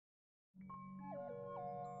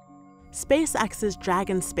SpaceX's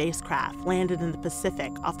Dragon spacecraft landed in the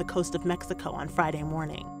Pacific off the coast of Mexico on Friday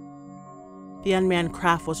morning. The unmanned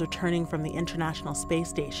craft was returning from the International Space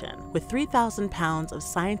Station with 3,000 pounds of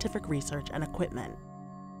scientific research and equipment.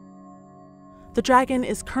 The Dragon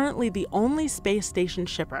is currently the only space station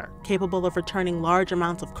shipper capable of returning large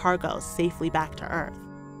amounts of cargo safely back to Earth.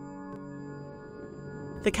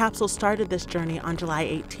 The capsule started this journey on July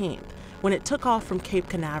 18th, when it took off from Cape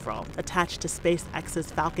Canaveral, attached to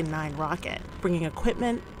SpaceX's Falcon 9 rocket, bringing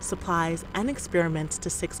equipment, supplies, and experiments to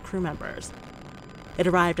 6 crew members. It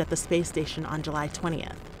arrived at the space station on July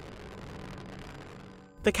 20th.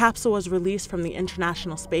 The capsule was released from the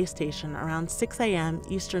International Space Station around 6 a.m.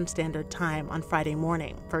 Eastern Standard Time on Friday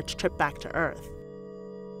morning for its trip back to Earth.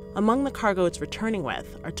 Among the cargo it's returning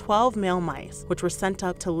with are 12 male mice, which were sent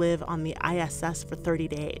up to live on the ISS for 30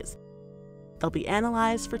 days. They'll be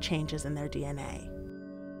analyzed for changes in their DNA.